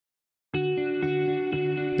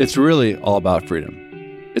It's really all about freedom.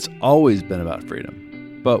 It's always been about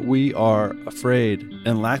freedom, but we are afraid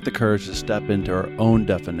and lack the courage to step into our own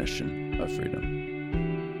definition of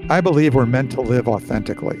freedom. I believe we're meant to live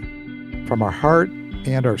authentically, from our heart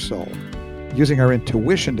and our soul, using our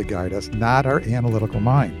intuition to guide us, not our analytical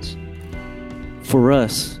minds. For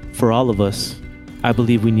us, for all of us, I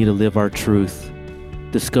believe we need to live our truth,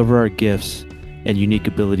 discover our gifts and unique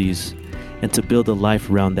abilities, and to build a life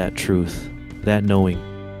around that truth, that knowing.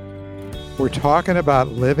 We're talking about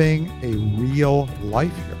living a real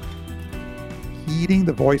life here, heeding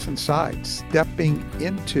the voice inside, stepping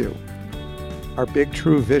into our big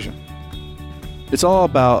true vision. It's all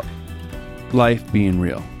about life being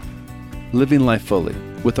real, living life fully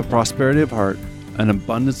with a prosperity of heart, an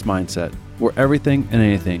abundance mindset where everything and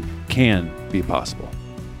anything can be possible.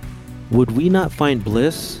 Would we not find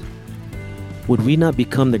bliss? Would we not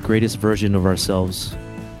become the greatest version of ourselves?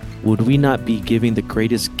 Would we not be giving the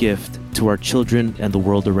greatest gift to our children and the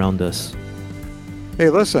world around us? Hey,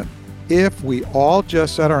 listen, if we all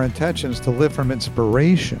just set our intentions to live from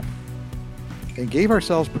inspiration and gave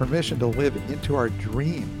ourselves permission to live into our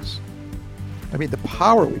dreams, the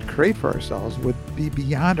power we'd create for ourselves would be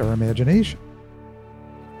beyond our imagination.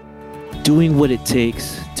 Doing what it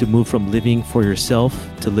takes to move from living for yourself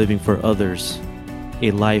to living for others,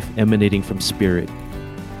 a life emanating from spirit.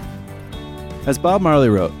 As Bob Marley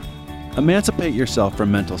wrote, emancipate yourself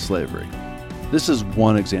from mental slavery. This is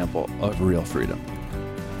one example of real freedom.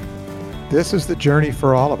 This is the journey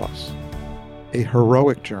for all of us, a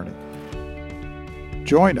heroic journey.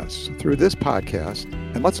 Join us through this podcast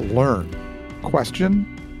and let's learn,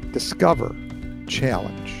 question, discover,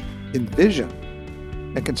 challenge, envision,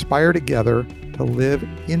 and conspire together to live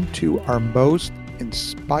into our most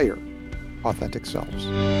inspired, authentic selves.